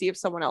check to see if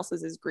someone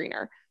else's is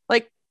greener.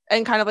 Like,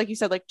 and kind of like you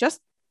said, like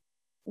just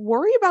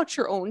worry about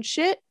your own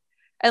shit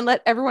and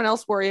let everyone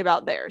else worry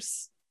about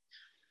theirs.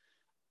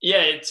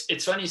 Yeah,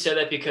 it's funny you said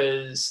that,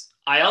 because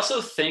I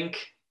also think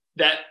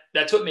that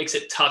that's what makes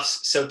it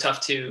so tough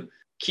to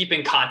keep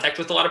in contact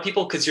with a lot of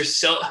people, because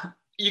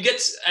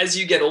as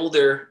you get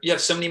older, you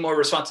have so many more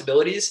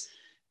responsibilities,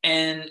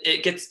 and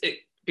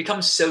it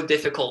becomes so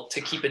difficult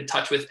to keep in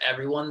touch with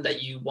everyone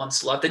that you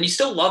once loved, and you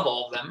still love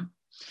all of them.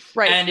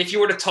 Right. And if you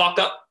were to talk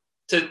up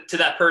to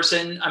that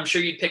person, I'm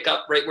sure you'd pick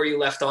up right where you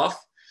left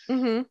off.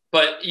 Mm-hmm.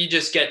 But you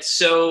just get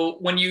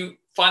when you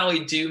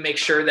finally do make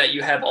sure that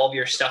you have all of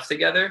your stuff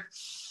together,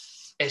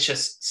 it's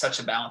just such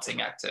a balancing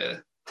act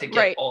to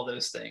get all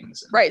those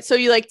things. Right. So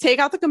you like take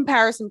out the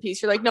comparison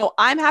piece. You're like, no,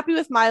 I'm happy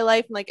with my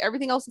life, and like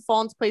everything else will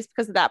fall into place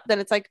because of that. But then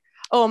it's like,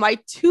 oh, am I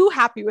too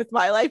happy with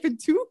my life and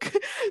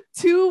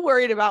too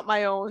worried about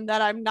my own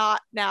that I'm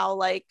not now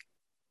like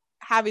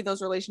having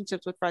those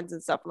relationships with friends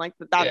and stuff. And like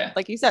that,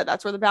 like you said,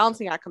 that's where the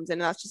balancing act comes in.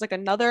 And that's just like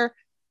another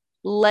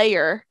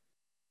layer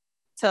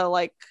to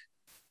like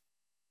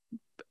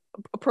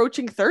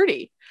approaching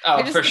 30.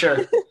 Oh, for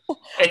sure.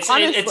 It's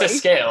a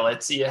scale.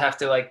 You have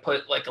to like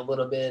put like a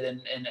little bit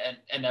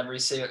in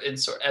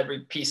every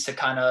piece to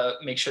kind of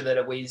make sure that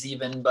it weighs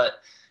even, but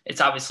it's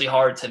obviously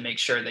hard to make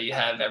sure that you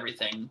have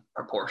everything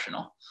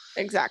proportional.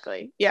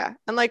 Exactly. Yeah.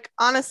 And like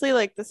honestly,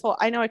 like this whole,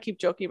 I know I keep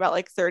joking about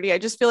like 30. I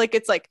just feel like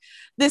it's like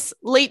this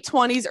late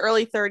 20s,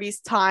 early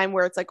 30s time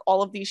where it's like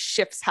all of these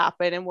shifts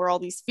happen and where all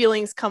these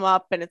feelings come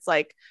up, and it's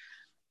like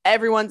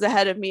everyone's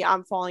ahead of me,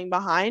 I'm falling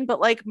behind. But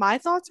like my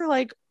thoughts are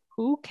like,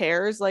 who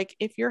cares? Like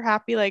if you're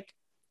happy, like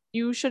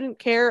you shouldn't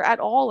care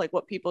at all like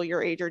what people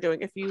your age are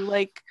doing. If you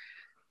like,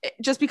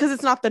 just because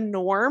it's not the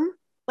norm,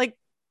 like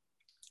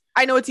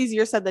I know it's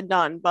easier said than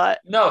done,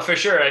 but no, for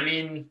sure. I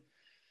mean,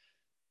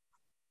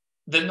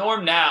 the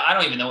norm now, I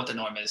don't even know what the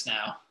norm is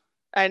now.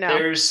 I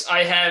know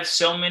I have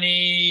so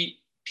many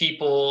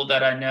people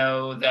that I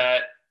know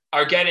that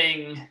are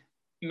getting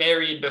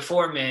married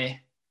before me,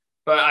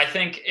 but I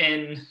think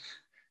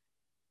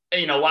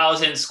while I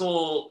was in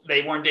school,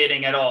 they weren't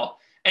dating at all.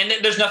 And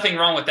there's nothing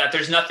wrong with that.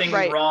 There's nothing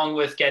wrong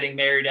with getting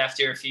married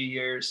after a few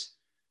years.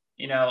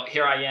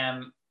 Here I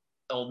am,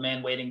 old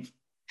man waiting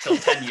till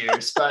 10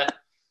 years. But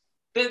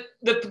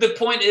the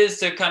point is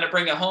to kind of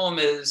bring it home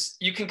is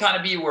you can kind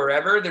of be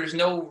wherever. There's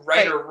no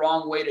right or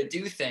wrong way to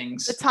do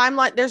things. The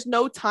timeline, there's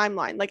no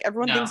timeline. Like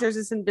everyone thinks there's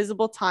this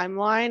invisible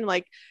timeline.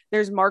 Like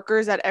there's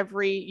markers at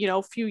every,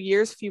 few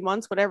years, few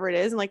months, whatever it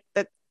is. And like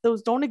that,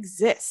 those don't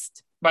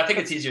exist. But I think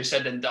it's easier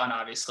said than done,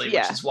 obviously,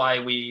 which is why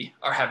we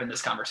are having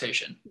this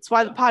conversation. It's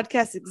why the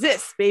podcast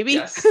exists, baby.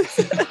 Yes.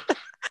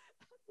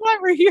 Why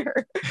we're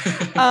here.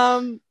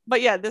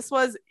 But yeah, this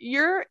was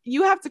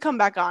you have to come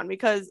back on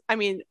because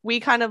we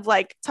kind of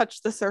like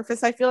touched the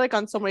surface, I feel like,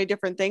 on so many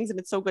different things, and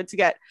it's so good to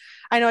get,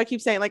 I know I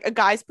keep saying like a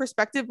guy's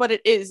perspective, but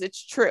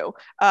it's true.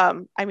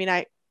 I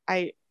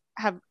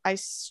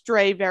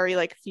stray very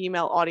like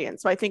female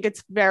audience, so I think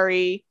it's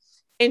very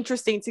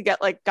interesting to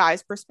get like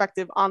guys'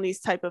 perspective on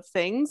these type of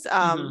things,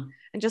 and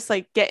just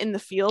like get in the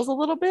feels a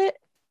little bit,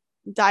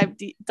 dive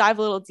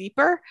a little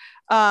deeper.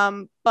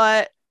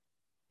 But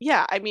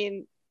yeah,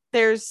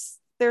 there's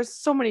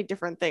so many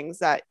different things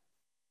that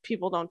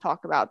people don't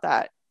talk about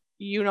that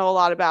a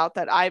lot about,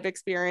 that I've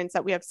experienced,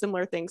 that we have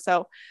similar things.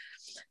 So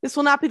this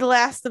will not be the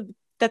last of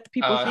that the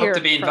people I hear. hope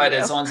to be invited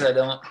as long as I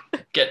don't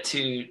get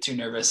too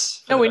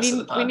nervous. No, we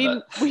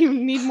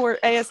need more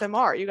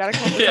ASMR. You got to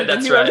come up with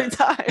something new every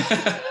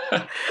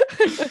time.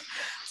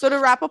 So to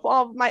wrap up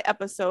all of my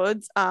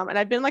episodes, and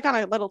I've been like on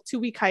a little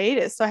 2-week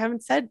hiatus, so I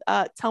haven't said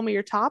tell me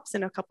your tops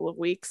in a couple of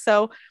weeks.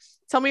 So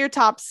tell me your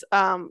tops.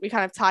 We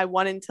kind of tie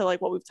one into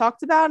like what we've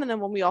talked about, and then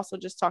when we also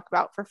just talk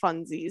about for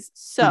funsies.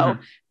 So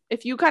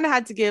if you kind of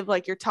had to give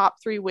like your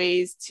top 3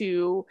 ways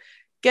to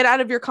get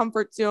out of your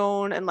comfort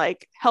zone and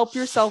like help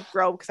yourself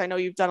grow, because I know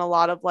you've done a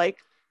lot of like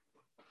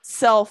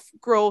self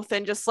growth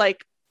and just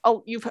like,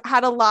 you've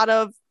had a lot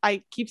of,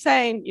 I keep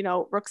saying,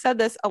 Rook said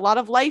this, a lot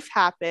of life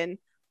happen.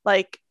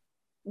 Like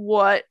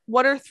what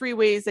are 3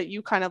 ways that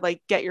you kind of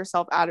like get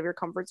yourself out of your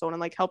comfort zone and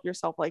like help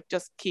yourself like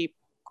just keep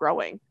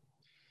growing?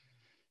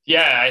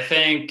 Yeah, I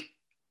think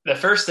the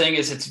first thing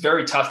is it's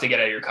very tough to get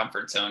out of your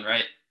comfort zone,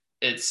 right?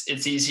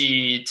 It's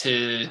easy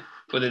to,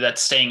 whether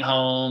that's staying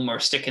home or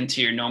sticking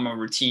to your normal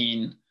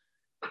routine.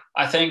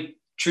 I think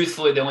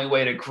truthfully, the only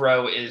way to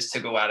grow is to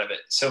go out of it.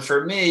 So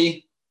for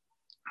me,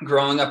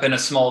 growing up in a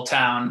small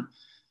town,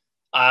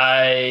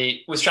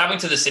 I was traveling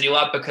to the city a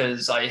lot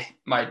because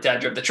my dad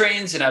drove the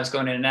trains and I was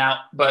going in and out.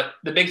 But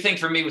the big thing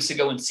for me was to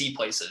go and see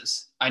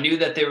places. I knew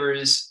that there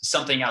was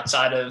something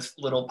outside of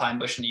Little Pine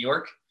Bush, New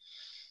York.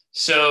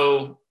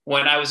 So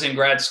when I was in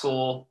grad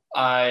school,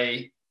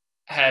 I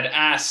had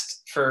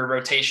asked for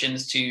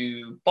rotations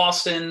to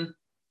Boston,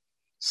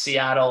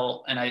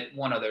 Seattle, and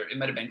one other, it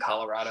might've been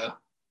Colorado.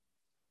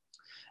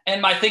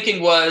 And my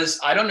thinking was,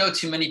 I don't know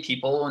too many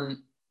people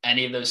in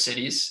any of those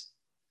cities.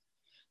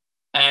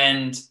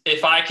 And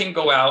if I can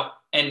go out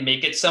and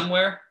make it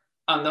somewhere,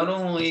 I'll not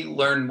only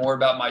learn more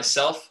about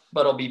myself,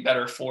 but I'll be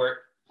better for it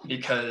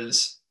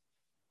because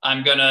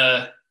I'm going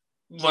to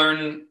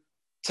learn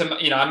to,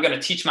 I'm going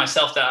to teach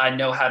myself that I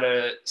know how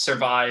to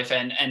survive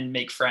and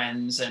make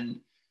friends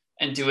and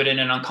do it in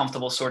an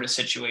uncomfortable sort of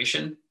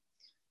situation.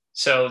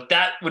 So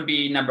that would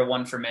be number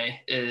 1 for me,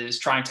 is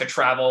trying to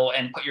travel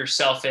and put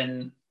yourself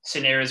in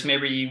scenarios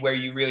maybe where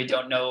you really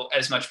don't know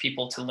as much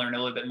people to learn a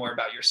little bit more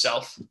about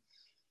yourself.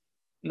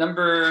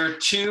 Number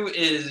 2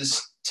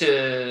 is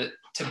to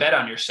bet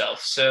on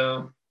yourself.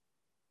 So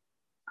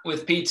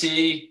with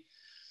PT,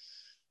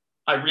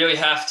 I really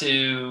have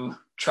to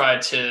try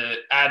to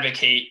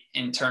advocate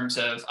in terms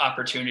of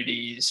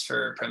opportunities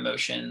for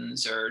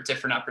promotions or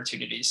different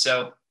opportunities.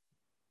 So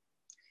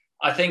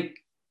I think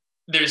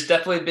there's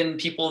definitely been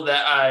people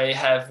that I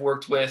have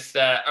worked with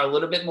that are a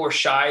little bit more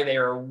shy. They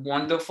are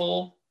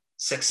wonderful,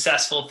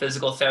 successful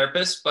physical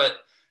therapists, but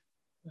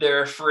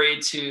they're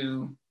afraid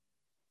to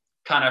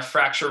kind of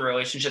fracture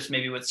relationships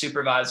maybe with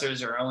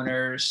supervisors or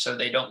owners, so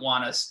they don't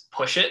want to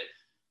push it.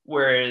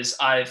 Whereas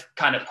I've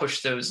kind of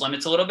pushed those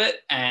limits a little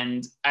bit.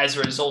 And as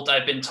a result,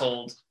 I've been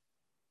told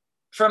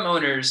from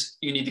owners,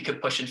 you need to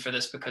keep pushing for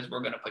this because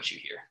we're going to put you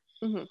here.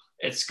 Mm-hmm.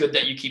 It's good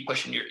that you keep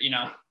pushing your,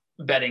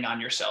 betting on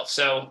yourself.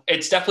 So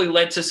it's definitely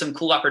led to some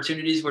cool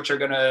opportunities, which are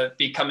going to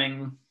be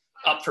coming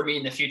up for me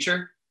in the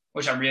future,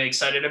 which I'm really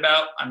excited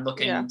about. I'm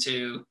looking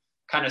to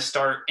kind of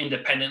start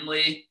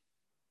independently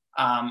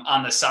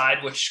on the side,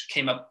 which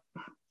came up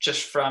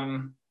just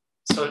from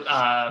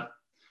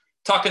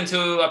talking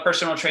to a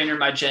personal trainer in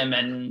my gym,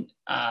 and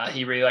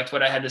he really liked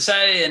what I had to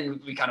say, and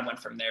we kind of went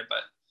from there, but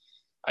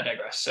I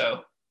digress.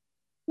 So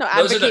no,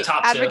 those are the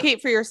top 2.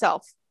 Advocate for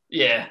yourself.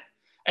 Yeah.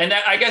 And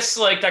that, I guess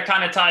like that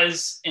kind of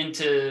ties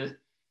into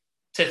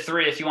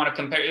 3. If you want to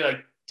compare,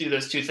 like do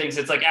those 2 things,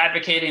 it's like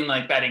advocating,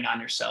 like betting on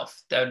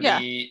yourself. That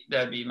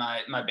would be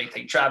my big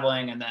thing,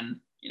 traveling, and then,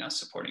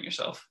 supporting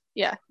yourself.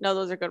 Yeah, no,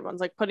 those are good ones.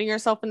 Like putting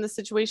yourself in the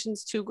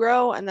situations to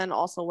grow. And then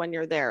also when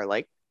you're there,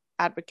 like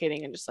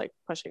advocating and just like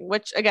pushing,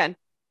 which again,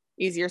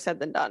 easier said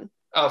than done.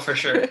 Oh, for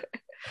sure.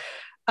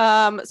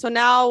 So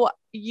now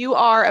you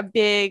are a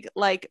big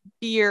like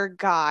beer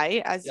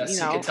guy, as you Yes, you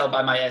can know. tell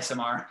by my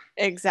ASMR.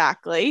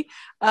 Exactly.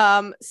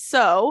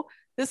 So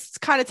this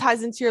kind of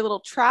ties into your little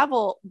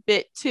travel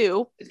bit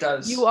too. It You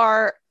does.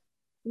 are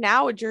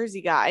now a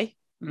Jersey guy.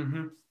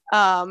 Hmm.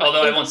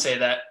 Although I If won't say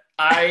that.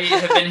 I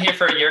have been here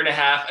for a year and a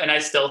half, and I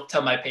still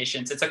tell my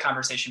patients it's a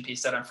conversation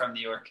piece that I'm from New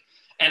York.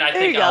 And I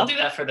there think you I'll go. do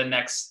that for the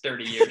next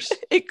 30 years.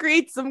 It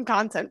creates some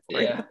content for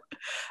you.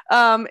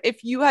 Yeah,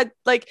 If you had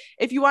like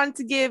if you wanted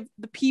to give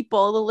the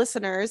people, the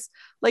listeners,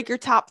 like your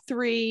top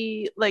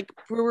three like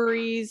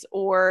breweries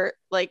or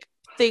like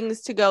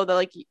things to go, the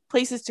like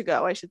places to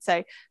go, I should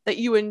say, that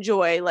you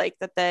enjoy, like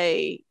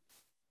that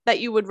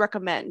you would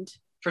recommend.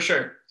 for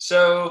sure.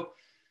 So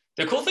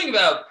the cool thing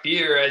about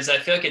beer is I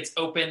feel like it's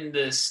opened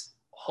this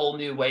whole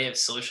new way of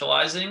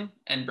socializing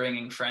and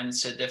bringing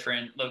friends to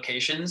different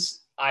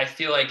locations. I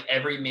feel like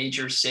every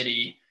major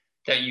city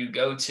that you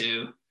go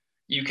to,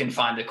 you can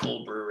find a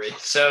cool brewery.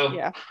 So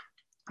Yeah.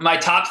 my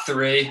top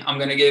three, I'm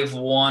going to give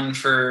one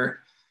for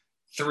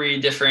three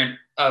different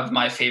of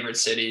my favorite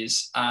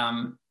cities.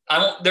 I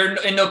won't, they're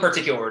in no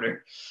particular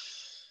order.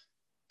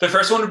 The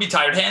first one would be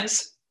Tired Hands.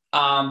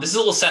 This is a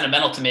little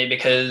sentimental to me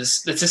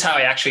because this is how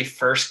I actually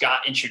first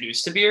got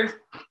introduced to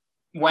beer.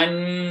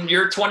 When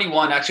you're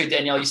 21, actually,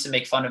 Danielle used to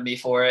make fun of me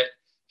for it.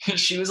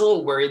 She was a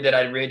little worried that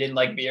I really didn't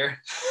like beer.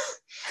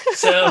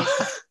 So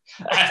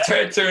after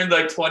I turned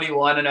like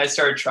 21 and I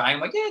started trying,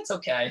 I'm like, yeah, it's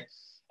okay.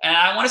 And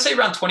I want to say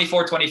around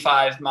 24,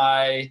 25,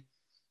 one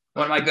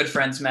of my good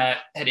friends, Matt,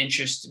 had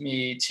introduced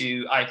me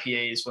to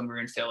IPAs when we were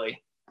in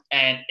Philly.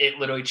 And it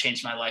literally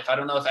changed my life. I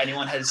don't know if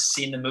anyone has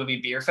seen the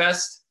movie Beer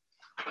Fest,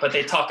 but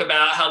they talk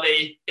about how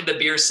the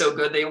beer is so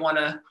good they want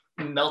to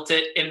melt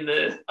it in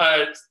the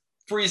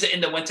freeze it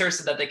in the winter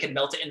so that they can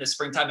melt it in the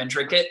springtime and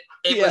drink it.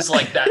 It was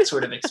like that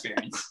sort of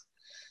experience.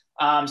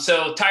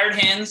 So Tired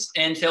Hands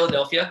in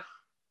Philadelphia.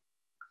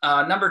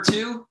 Number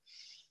two,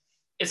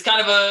 it's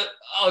kind of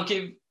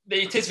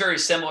they taste very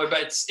similar,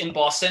 but it's in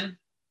Boston.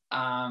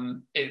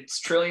 It's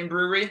Trillium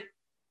Brewery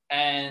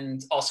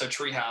and also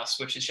Treehouse,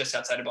 which is just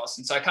outside of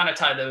Boston. So I kind of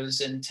tie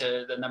those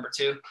into the number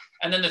two.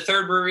 And then the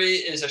third brewery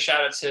is a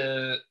shout out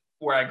to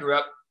where I grew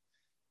up.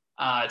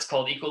 It's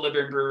called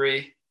Equilibrium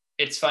Brewery.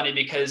 It's funny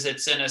because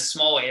it's in a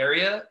small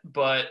area,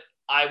 but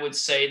I would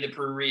say the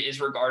brewery is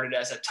regarded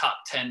as a top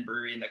 10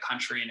 brewery in the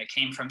country. And it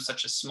came from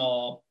such a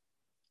small,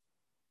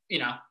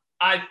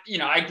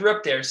 I grew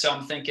up there, so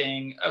I'm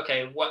thinking,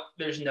 okay,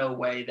 there's no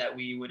way that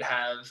we would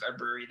have a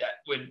brewery that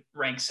would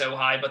rank so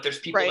high, but there's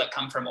people Right. that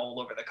come from all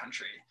over the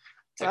country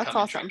to Well, come that's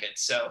and awesome. drink it.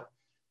 So,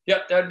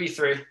 yep, that would be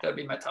three. That would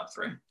be my top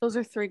three. Those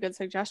are three good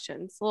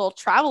suggestions. A little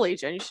travel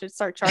agent, you should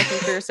start charging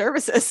for your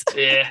services.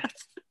 Yeah,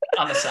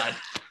 on the side.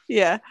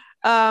 Yeah.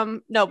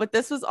 No, but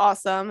this was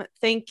awesome.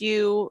 Thank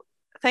you.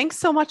 Thanks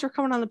so much for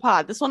coming on the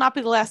pod. This will not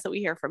be the last that we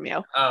hear from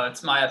you. Oh,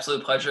 it's my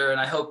absolute pleasure.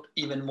 And I hope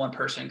even one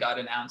person got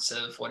an ounce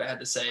of what I had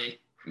to say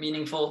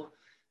meaningful.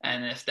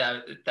 And if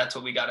that's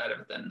what we got out of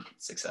it, then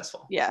it's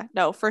successful. Yeah,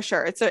 no, for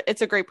sure.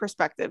 It's a great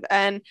perspective.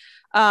 And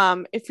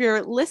if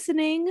you're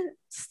listening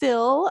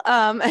still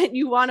and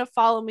you want to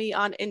follow me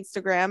on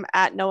Instagram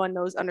at no one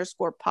knows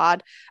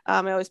 _pod,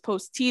 I always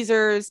post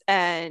teasers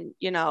and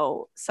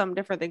some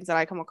different things that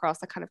I come across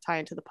that kind of tie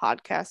into the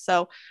podcast.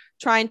 So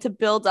trying to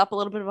build up a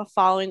little bit of a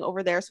following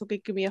over there. So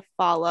give me a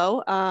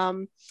follow.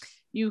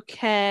 You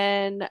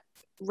can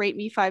rate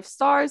me 5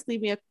 stars, leave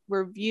me a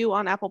review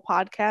on Apple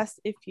Podcasts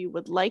if you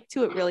would like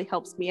to. It really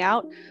helps me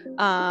out.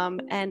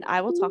 And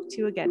I will talk to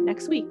you again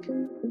next week.